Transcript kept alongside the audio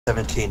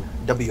17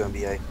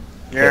 WNBA.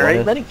 You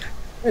alright, buddy?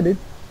 Yeah, dude.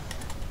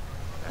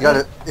 You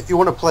gotta, if you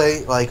want to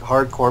play like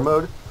hardcore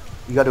mode,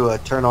 you got to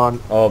turn on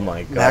Oh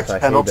my god, max I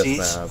hate penalties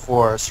this map.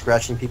 for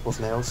scratching people's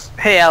nails.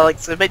 Hey,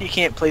 Alex, I bet you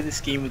can't play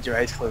this game with your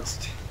eyes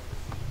closed.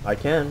 I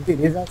can. Dude,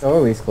 his eyes are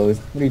always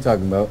closed. What are you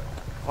talking about?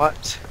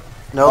 What?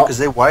 No, because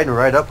they widen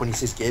right up when he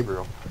sees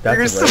Gabriel. You're,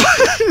 That's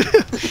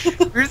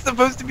racist. you're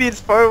supposed to be as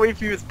far away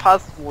from you as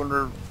possible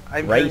when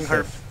I'm hearing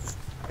her. Racist.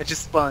 I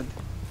just spawned.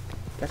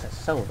 That's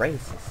so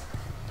racist.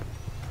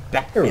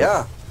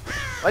 Yeah.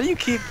 Why do you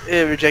keep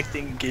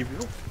rejecting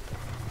Gabriel?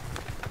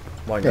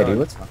 Why Yeah, not? dude,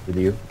 what's wrong with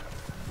you?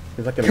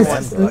 He's like a He's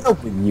man in boy.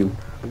 love with you.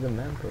 He's a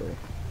man boy.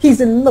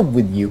 He's in love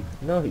with you.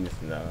 No, he's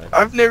not.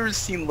 I've never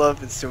seen love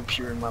that's so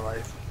pure in my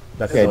life.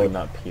 That's Yeah, so dude.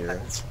 not pure.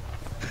 It's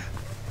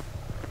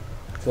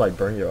like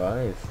burn your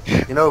eyes.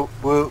 You know,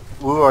 Wu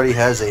already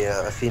has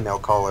a female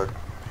caller.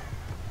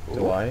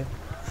 Do I?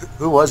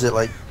 Who was it?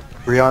 Like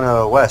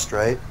Brianna West,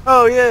 right?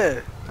 Oh yeah,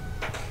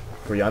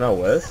 Brianna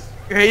West?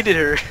 you hated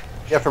her.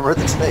 Yeah, from Earth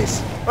and Space.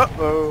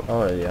 Uh-oh.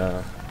 Oh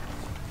yeah.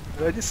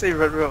 Did I just say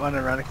Red Row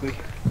unironically?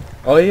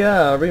 Oh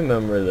yeah, I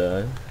remember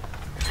that.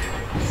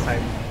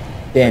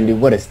 Damn, dude,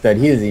 what a stud.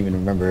 He doesn't even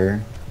remember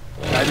her.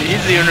 I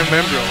didn't even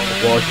remember all of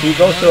it. Well, she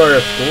goes to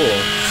our school.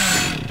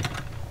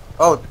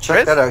 Oh, check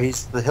Chris? that out.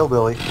 He's the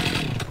hillbilly.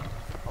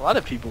 A lot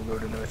of people go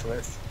to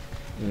Northwest.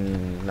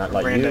 Not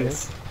like you.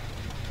 Brandeis.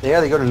 Yeah,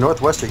 they go to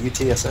Northwest or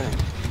UTSA.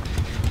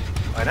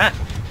 Why not?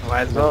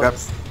 Might as We've well. got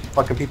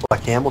fucking people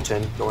like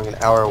Hamilton going an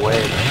hour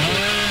away.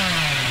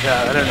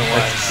 Yeah, I don't know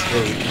why.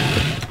 State.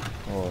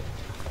 Oh.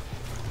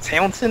 Does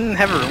Hamilton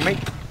have a roommate?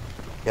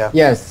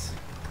 Yes.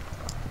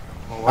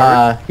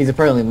 He's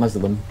apparently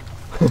Muslim.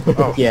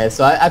 Oh. Yeah,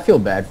 so I feel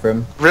bad for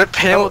him. Rip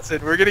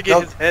Hamilton. We're gonna get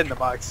No. his head in the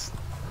box.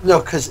 No,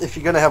 because if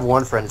you're gonna have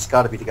one friend, it's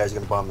got to be the guy who's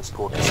gonna bomb the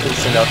school. Because he'll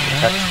send out the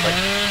text like,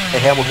 "Hey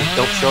Hamilton,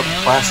 don't show up to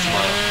class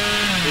tomorrow."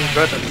 He's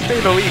got to stay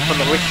away from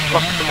the wicked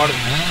fuck tomorrow.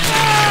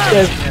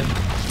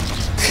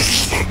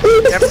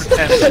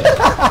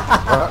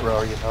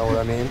 Ruh-roh, you know what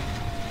I mean?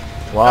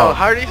 Oh, Wow.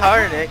 Hardy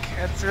Harnick.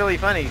 That's really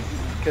funny.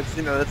 Because,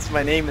 you know, that's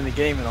my name in the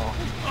game and all.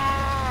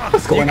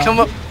 What's Do you going come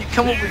on?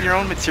 up with your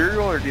own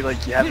material, or do you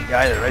like you have a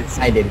guy that writes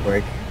it? I did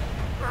work.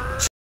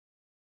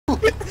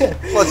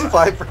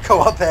 +5 for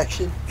co-op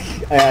action.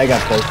 I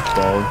got plus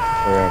 12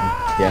 for,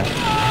 yeah.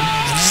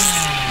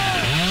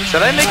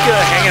 Should I make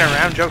a hanging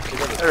around joke?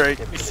 Alright,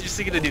 you're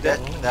still gonna do that?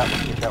 That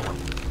one, get that one.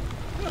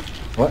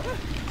 What?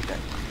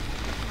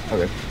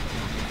 Okay.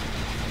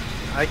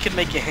 I could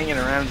make a hanging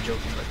around joke,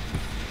 but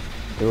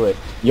Do it.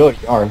 You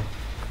already are.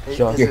 Hey,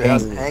 Sure. how's You're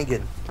how's hanging. it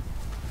hanging?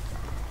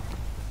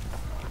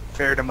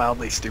 fair to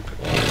mildly stupid.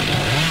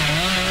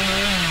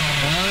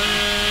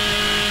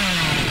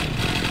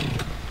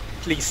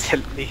 Please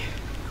help me.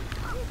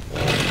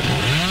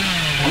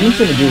 I'm just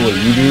gonna do what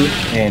you do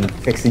and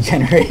fix the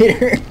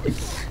generator.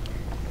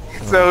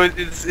 So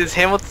is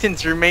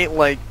Hamilton's roommate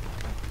like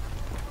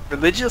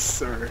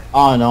religious or?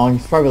 Oh no,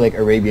 he's probably like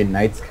Arabian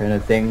Nights kind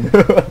of thing.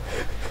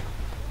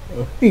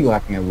 What are you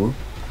laughing at, Woo?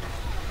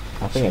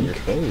 I think at your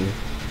face.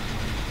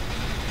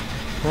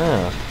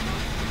 Huh.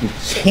 You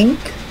chink?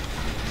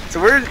 So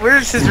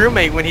where's his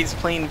roommate when he's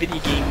playing video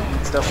games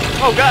and stuff?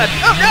 Oh god!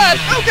 Oh god!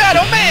 Oh god!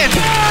 Oh man!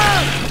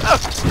 Oh.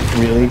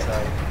 Really?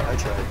 I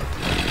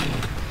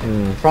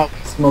tried. Probably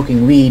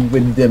smoking weed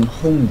with them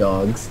home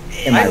dogs.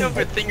 Am I I know a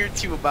right? thing or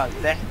two about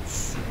that.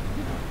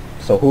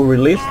 So who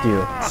released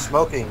you?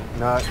 Smoking,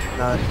 not So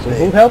vape.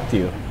 who helped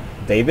you?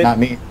 David? Not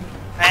me.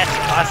 That's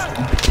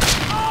Austin.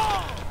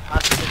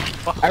 Austin,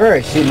 fuck. I'd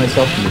rather shoot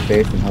myself in the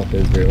face than help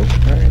Israel.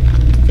 Alright.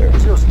 Sure.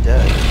 Israel's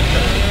dead.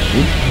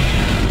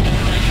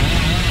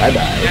 Bye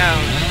bye.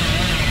 Down.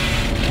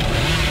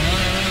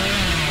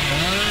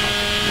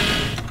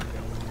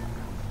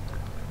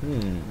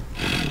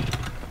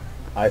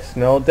 I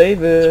smell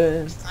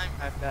David. First time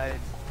I've died.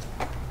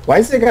 Why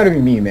is it gotta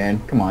be me, man?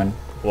 Come on.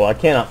 Well, I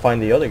cannot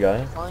find the other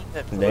guy. Calling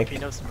that Nick.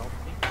 Filipino smelled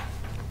me.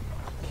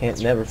 Can't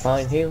never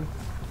find him.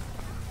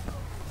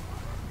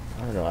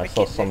 I don't know, I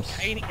saw some...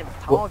 Hiding in the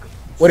toggle.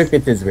 What if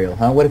it's Israel,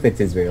 huh? What if it's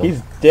Israel?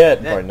 He's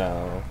dead Dead. right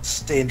now.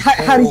 Stay in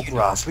How do you cold,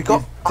 Ross. We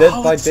got dead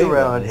by odds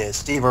around daylight. here.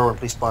 Steve Irwin,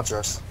 please sponsor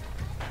us.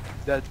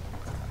 That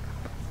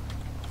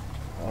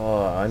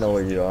Oh, I know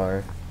where you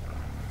are.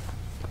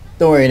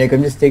 Don't worry, Nick.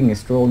 I'm just taking a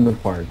stroll in the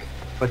park.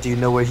 But do you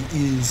know where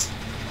he is?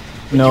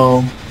 No,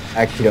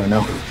 I actually don't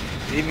know.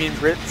 Damien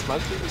Britt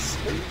sponsors.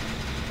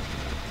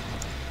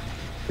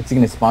 What's he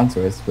gonna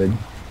sponsor us with?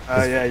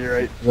 Oh yeah, you're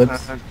right.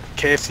 Let's-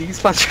 KFC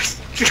sponsors.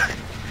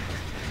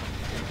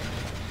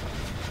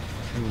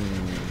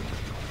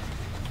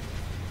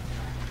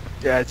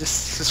 Yeah,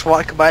 just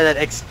walk by that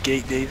exit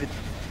gate, David.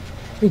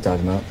 What are you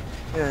talking about?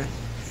 Yeah,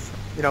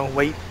 you know,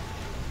 wait.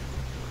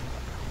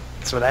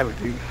 That's what I would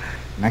do.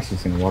 I'm actually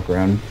just gonna walk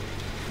around.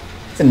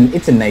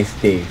 It's a nice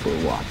day for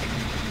a walk.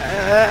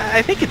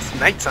 I think it's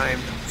nighttime.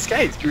 The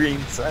sky is green,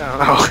 so I don't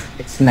know.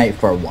 It's night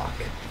for a walk.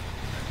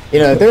 You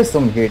know, if there's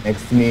someone here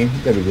next to me,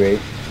 that'd be great.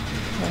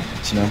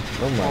 You know,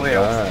 Oh my Only I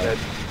was god. dead.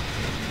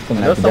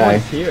 someone I know has to die.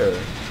 someone's here.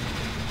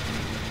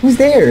 Who's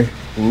there?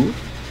 Who?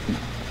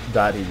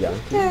 Daddy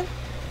Yankee.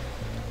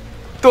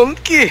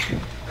 Donkey.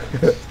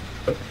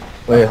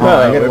 Wait, hold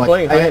on. We're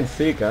playing hide and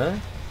seek, huh?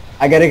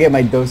 I gotta get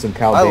my dose of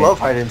cow. I love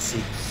hide and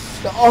seek.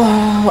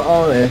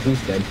 Oh, yeah,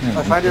 he's dead.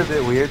 I find it a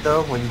bit weird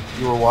though when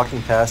you were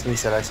walking past me, you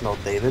said I smelled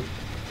David.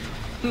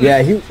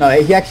 Yeah, he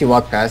actually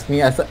walked past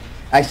me. I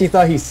actually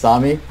thought he saw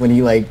me when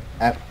he when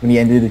he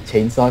ended the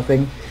chainsaw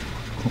thing.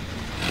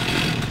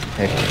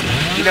 Heck.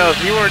 You know,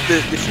 if you weren't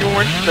the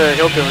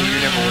hillbilly, you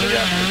never would have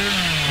gotten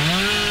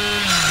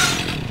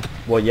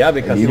Well, yeah,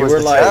 because He you was were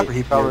the like... trapper,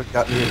 he probably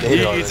got me a it. David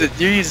You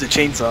already. use the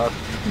chainsaw.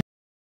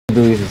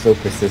 Hillbillies are so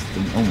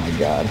persistent. Oh my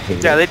god, I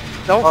hate Yeah, it. they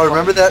don't. Oh,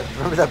 remember that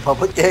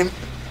public game?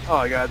 Oh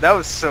my god, that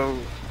was so.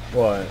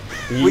 What?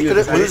 He We used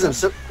couldn't the lose him. chainsaw?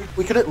 So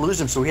we couldn't lose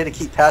him, so we had to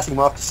keep passing him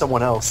off to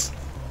someone else.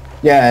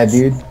 Yeah,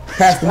 dude.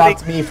 Passed him off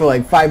to me for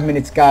like 5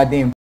 minutes,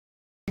 goddamn.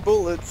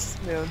 Bullets,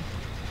 man.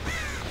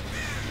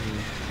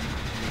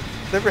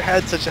 Never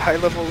had such a high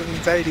level of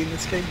anxiety in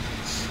this game.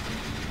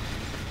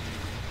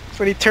 So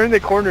when he turned the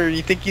corner,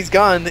 you think he's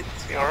gone.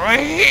 He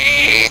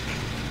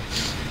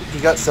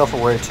got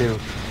self-aware too.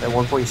 At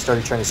one point, he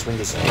started trying to swing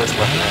his first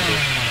weapon at me.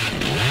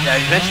 Yeah,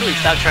 eventually he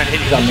stopped trying to hit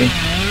you. He's on me.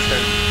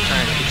 Started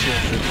trying to hit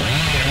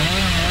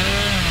you.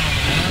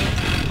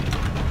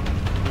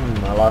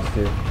 I lost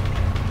you.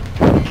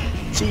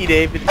 Gee,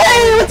 David.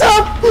 Hey, what's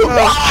up?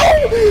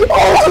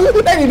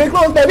 Oh, baby, they're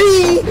close, baby!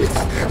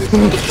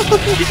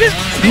 He just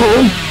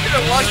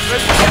walked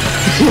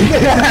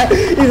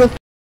He's a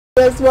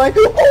that's why.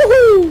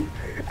 Woohoo!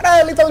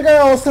 And little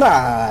girls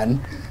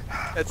run.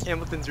 That's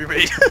Hamilton's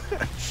roommate.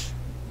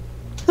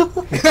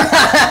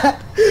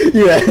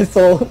 You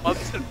asshole.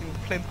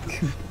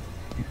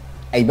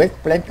 I bet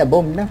plant the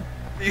bomb now.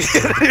 You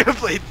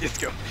played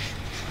disco.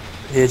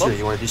 Hey, Andrew,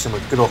 you want to do some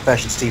good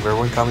old-fashioned Steve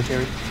Irwin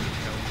commentary?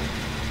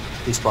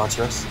 Please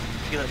sponsor us.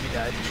 You let me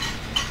die.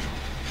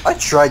 I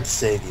tried to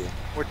save you.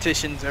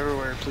 Morticians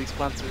everywhere, please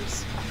sponsor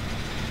us.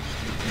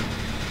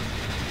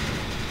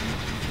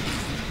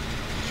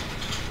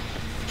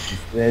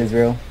 That is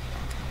real.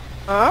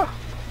 Huh?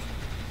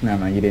 No,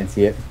 man, you didn't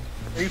see it.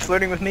 Are you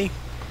flirting with me?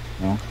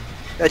 No.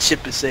 That ship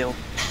has sailed.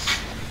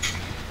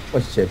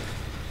 What ship?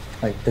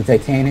 Like the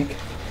Titanic?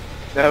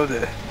 No,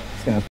 the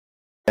It's gonna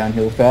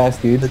downhill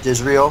fast, dude. The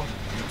Disrael,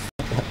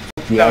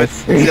 The no,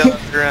 it's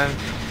iceberg. around.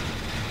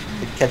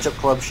 the Ketchup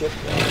Club ship.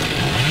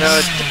 No,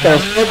 it's The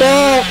fuck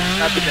up!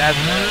 not the Dad.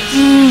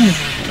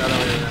 Not all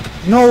the way around.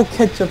 No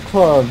ketchup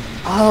club.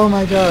 Oh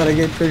my god, I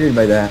get triggered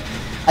by that.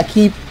 I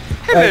keep,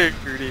 Hello,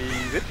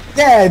 David.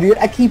 yeah, dude,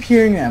 I keep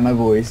hearing that in my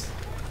voice,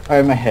 or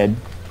in my head.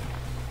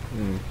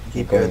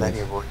 Keep hearing that in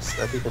your voice.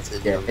 I think that's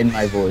it. Yeah, in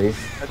my voice.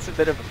 That's a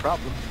bit of a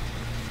problem.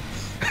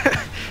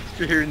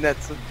 You're hearing that.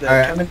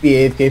 Alright, I'm gonna be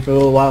AFK for a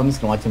little while. I'm just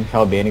gonna watch some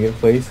Cal Bannigan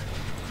plays.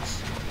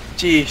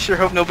 Gee, sure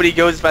hope nobody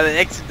goes by the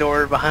exit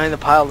door behind the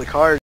pile of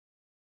cars.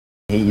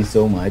 I hate you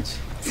so much.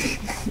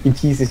 You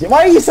piece of shit.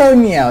 Why are you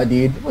selling me out,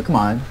 dude? Well, come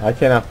on. I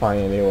cannot find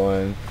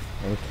anyone.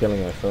 I'm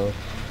killing myself.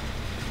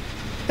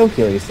 Don't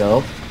kill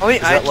yourself. Only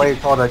Is I that why can.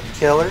 you're called a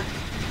killer?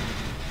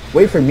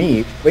 Wait for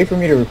me. Wait for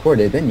me to record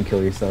it, then you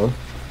kill yourself.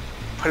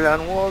 Put it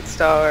on World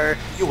Star.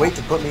 You wait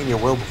to put me in your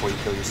will before you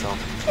kill yourself.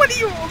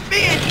 20-year-old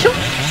man kill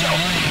yourself.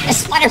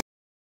 This mother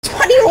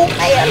 20-year-old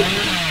man!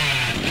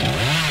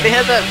 They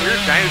had that weird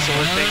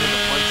dinosaur thing in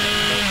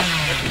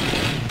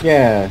the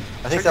Yeah.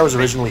 I think that was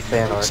originally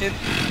fan art. front.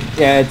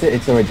 Yeah,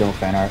 it's original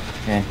fan art.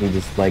 And he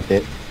just liked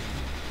it.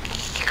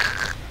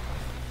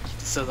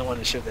 Just doesn't want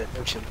to show that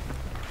ocean.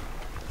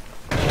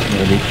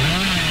 Maybe.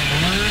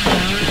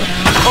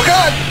 Oh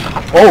God!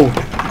 Oh!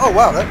 Oh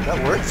wow,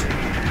 that works.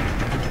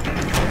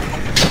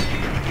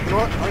 You know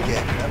what? Okay,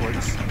 that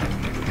works.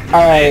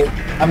 Alright,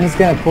 I'm just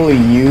gonna pull a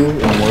U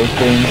and work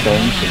things, so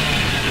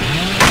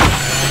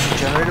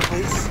Generator,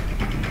 please.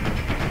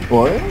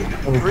 what?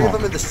 Three of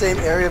them in the same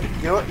area.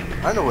 You know what?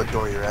 I know what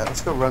door you're at.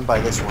 Let's go run by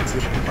this one. See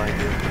if we can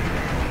find you.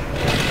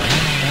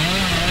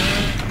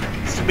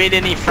 Has you made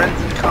any friends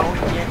in college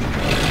yet?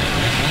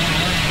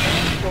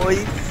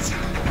 Boys.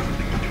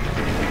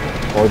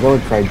 Or go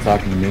tried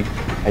talking to me.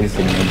 I just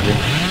ignored you.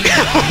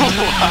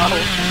 Wow.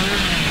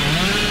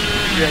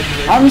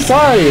 Congratulations. I'm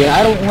sorry,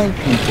 I don't like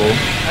people.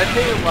 I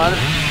pay a lot of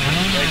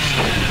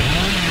attention.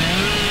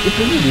 What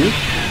do you do?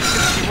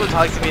 People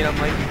talk to me and I'm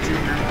like,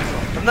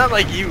 dude, I'm not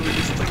like you who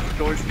just like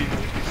ignores people.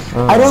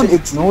 I don't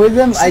ignore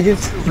them. I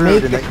just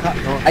rude make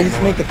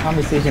and make the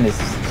conversation as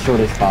short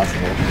as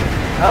possible.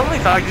 I only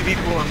talk to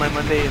people on my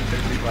Monday and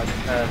Thursday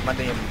classes,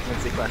 Monday and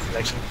Wednesday classes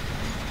actually.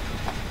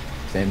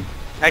 Same.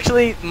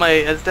 Actually, my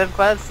SDev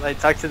class, I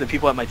talked to the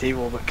people at my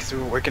table because we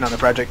were working on a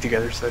project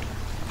together, so.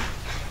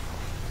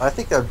 I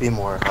think that would be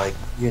more like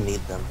you need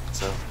them.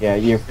 So Yeah,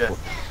 you're. Yeah.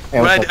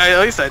 Yeah, what's But up?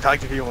 at least I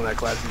talked to people in that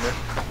class, you know?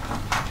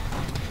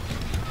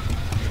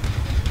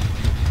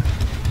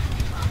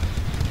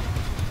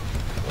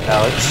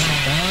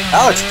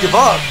 Alex, give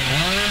up!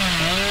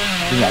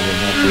 He's not good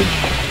enough,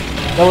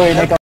 dude. Don't worry,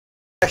 Nick.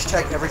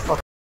 Hashtag every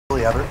fucking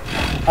really ever.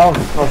 I'll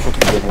put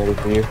the generator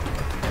for you.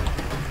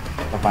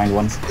 I'll find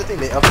one. Good thing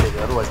they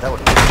updated, otherwise that would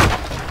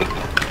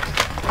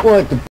have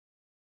What the?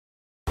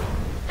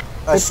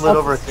 I slid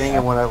over a thing,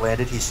 and when I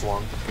landed, he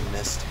swung and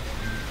missed.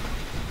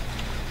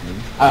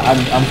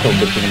 I'm still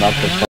bitching about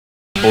the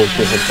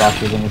bullshit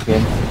hitboxes in this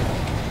game.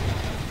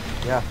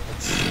 Yeah,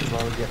 that's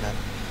what we're getting at.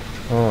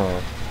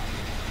 Oh.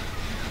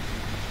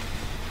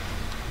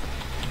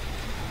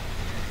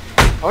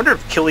 I wonder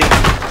if Killian.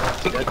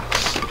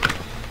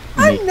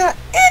 I'm not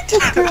into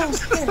girls.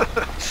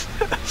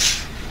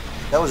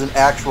 That was an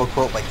actual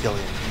quote by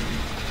Killian.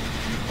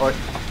 Or,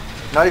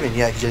 not even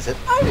yet, he just said,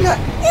 I'm not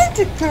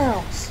into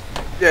girls.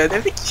 Yeah,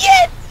 they're like,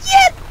 yet!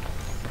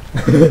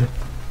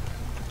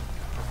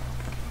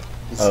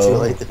 It's too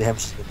late, the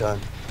damage has been done.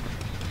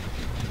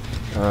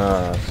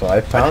 So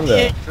I found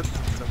it. So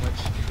much.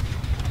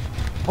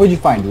 What'd you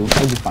find, Ru?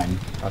 What'd you find?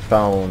 I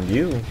found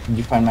you. Did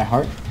you find my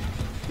heart?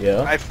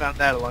 Yeah. I found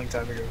that a long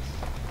time ago.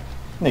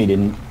 No, you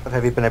didn't. But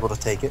have you been able to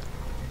take it?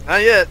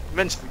 Not yet.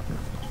 Eventually.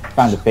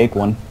 Found a fake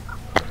one.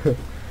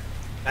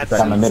 That's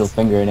Got my middle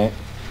finger in it.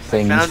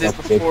 Saying you found it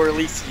suck dick. before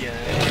Alicia.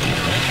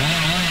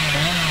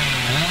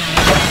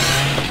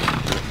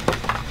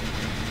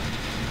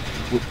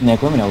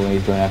 Nick, let me know when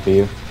he's going after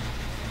you.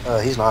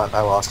 He's not.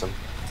 I lost him.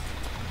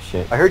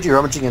 Shit. I heard you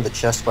rummaging in the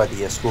chest by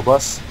the school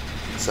bus,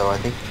 so I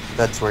think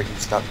that's where he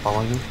stopped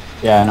following me.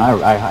 Yeah, and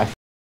I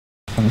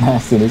from that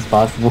as soon as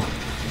possible.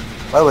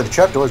 By the way, the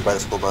trap door's by the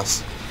school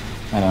bus.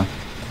 I know.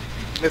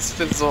 Miss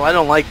Fizzle, I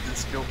don't like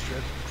this field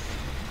trip.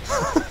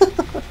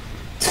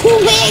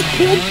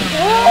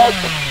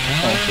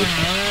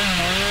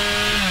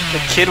 The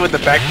kid with the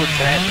backwards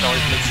hat that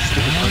always makes a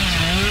stupid punch.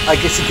 I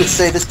guess you could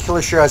say this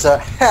killer sure has a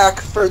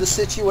hack for the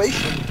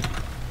situation.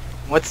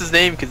 What's his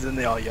name? Because then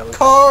they all yell.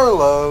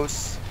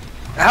 Carlos!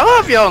 How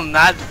have y'all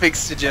not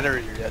fixed the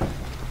generator yet?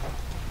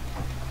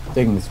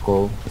 Taking the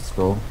scroll. The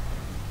scroll.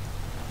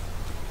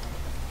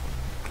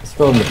 The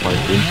scroll in the park,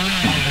 dude.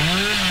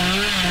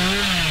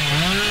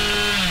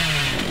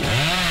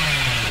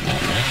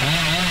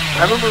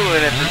 I remember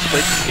when I first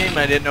played this game,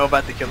 I didn't know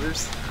about the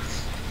killers.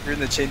 Hearing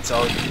the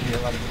chainsaw would give me a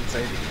lot of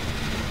anxiety.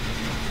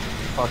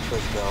 Fuck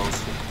those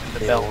bells. The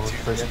They bell, were too,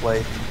 first yeah.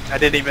 played. I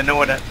didn't even know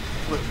what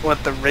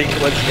the rate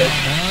was yet.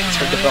 Just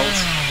heard the bells.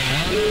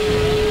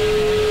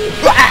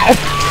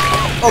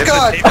 Oh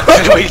god!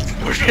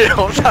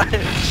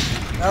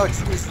 Alex,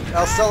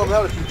 I'll sell him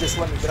out if you just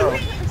let me go.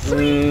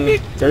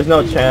 There's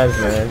no chance,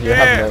 man. You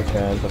have no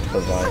chance of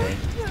surviving.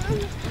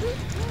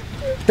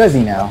 Does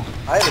he now?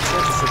 I have a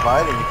chance of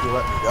surviving if you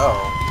let me go.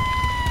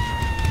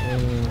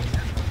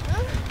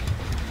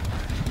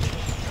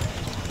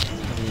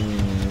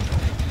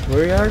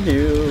 Where are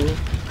you?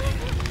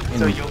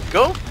 So you'll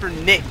go for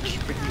Nick,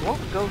 but you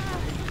won't go for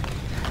me.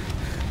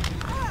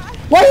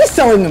 Why are you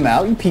selling them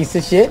out, you piece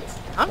of shit?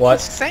 I'm What?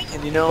 just saying,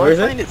 you know, Where is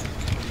I it? find it.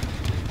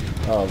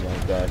 Oh my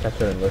gosh, I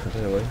shouldn't listen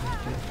to it.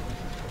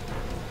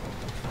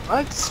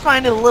 I just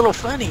find it a little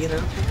funny, you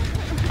know.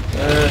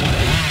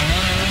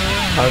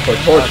 Time for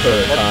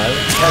torture time.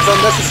 That's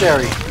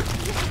unnecessary.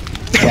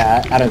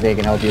 Yeah, I don't think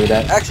I can help you with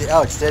that. Actually,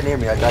 Alex, stand near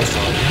me. I dice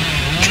on you.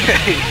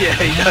 Yeah,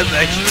 he does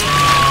actually.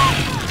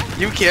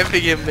 You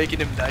camping him, making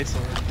him die so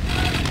much.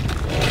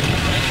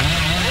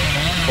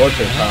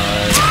 Torture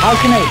time. How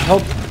can I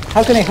help?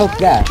 How can I help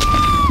that?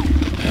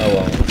 Oh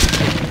well.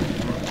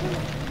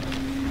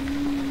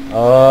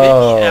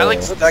 Maybe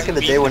Alex- Oh. Back in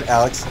the day when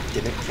Alex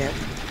didn't camp.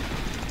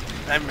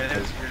 I remember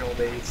those good old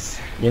days.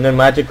 You know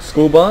Magic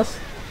School Bus?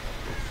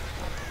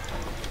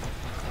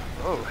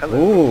 Oh, hello.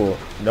 Ooh.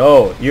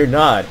 No, you're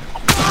not.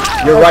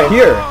 You're right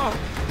here.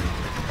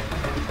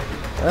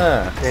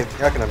 Ah. Dave,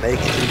 you're not gonna make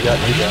it. You got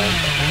me down.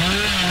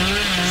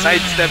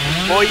 Sidestep,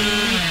 boy.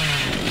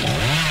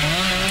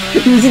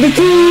 Using the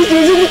keys!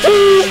 Using the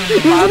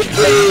keys! Bob and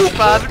weave,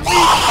 Bob and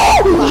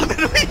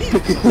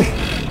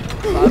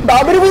weave.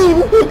 Bob and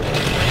weave!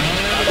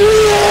 I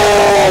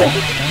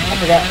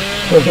forgot.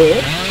 I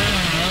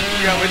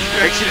forgot which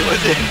direction it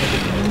was in.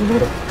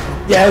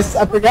 Yes, I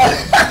forgot.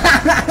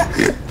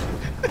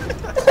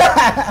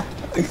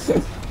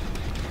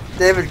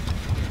 David,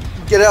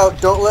 get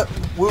out. Don't let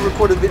Wu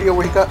record a video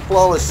where he got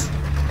flawless.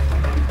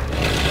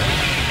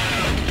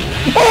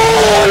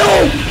 Oh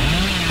no!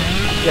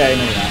 Yeah, I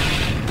know that.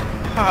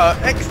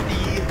 XD.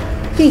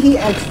 Hee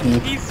XD.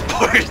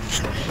 Esports.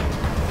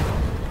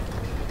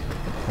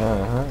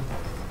 Uh-huh.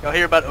 Y'all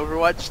hear about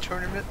Overwatch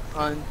tournament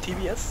on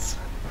TBS?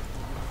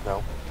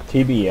 No.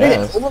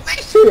 TBS.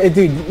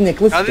 Dude, Nick,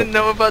 I let's didn't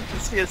know about the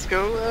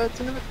CSGO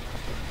tournament.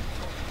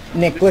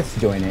 Nick, let's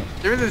join it.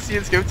 There was a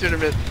CSGO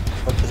tournament.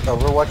 What, the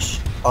Overwatch?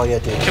 Oh yeah,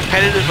 dude.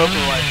 Competitive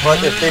Overwatch.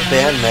 But if they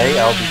ban May,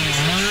 I'll be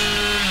useless.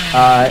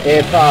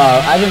 If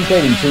I haven't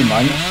played in 2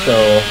 months,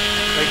 so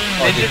Like,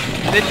 they just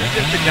did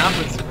the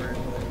Gauntlet server in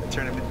the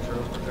tournament for,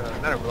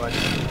 not Overwatch.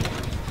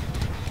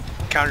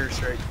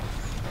 Counter-Strike.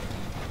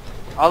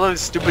 All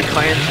those stupid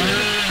clans were...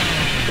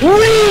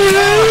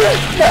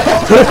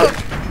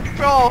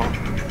 Bro!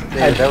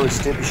 David, that was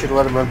stupid. You should have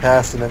let him run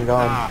past and then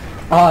gone.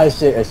 oh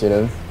shit, I should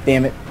have.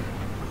 Damn it.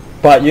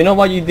 But you know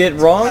what you did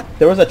wrong?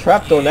 There was a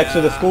trapdoor next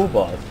to the school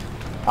bus.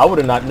 I would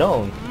have not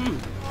known.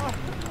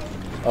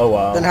 Oh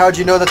wow. Then how'd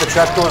you know that the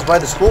trapdoor was by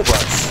the school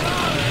bus?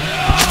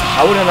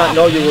 I would have not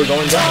known you were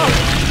going down.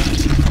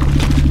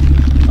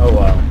 Oh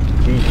wow.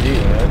 GG,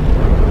 man.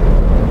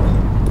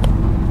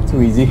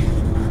 Too easy.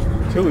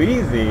 Too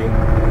easy.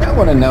 I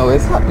want to know.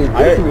 It's not.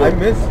 I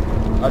missed.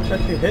 I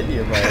tried to hit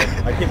you, but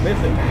I keep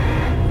missing.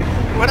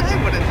 What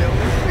I want to know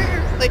is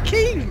where's the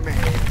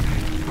caveman?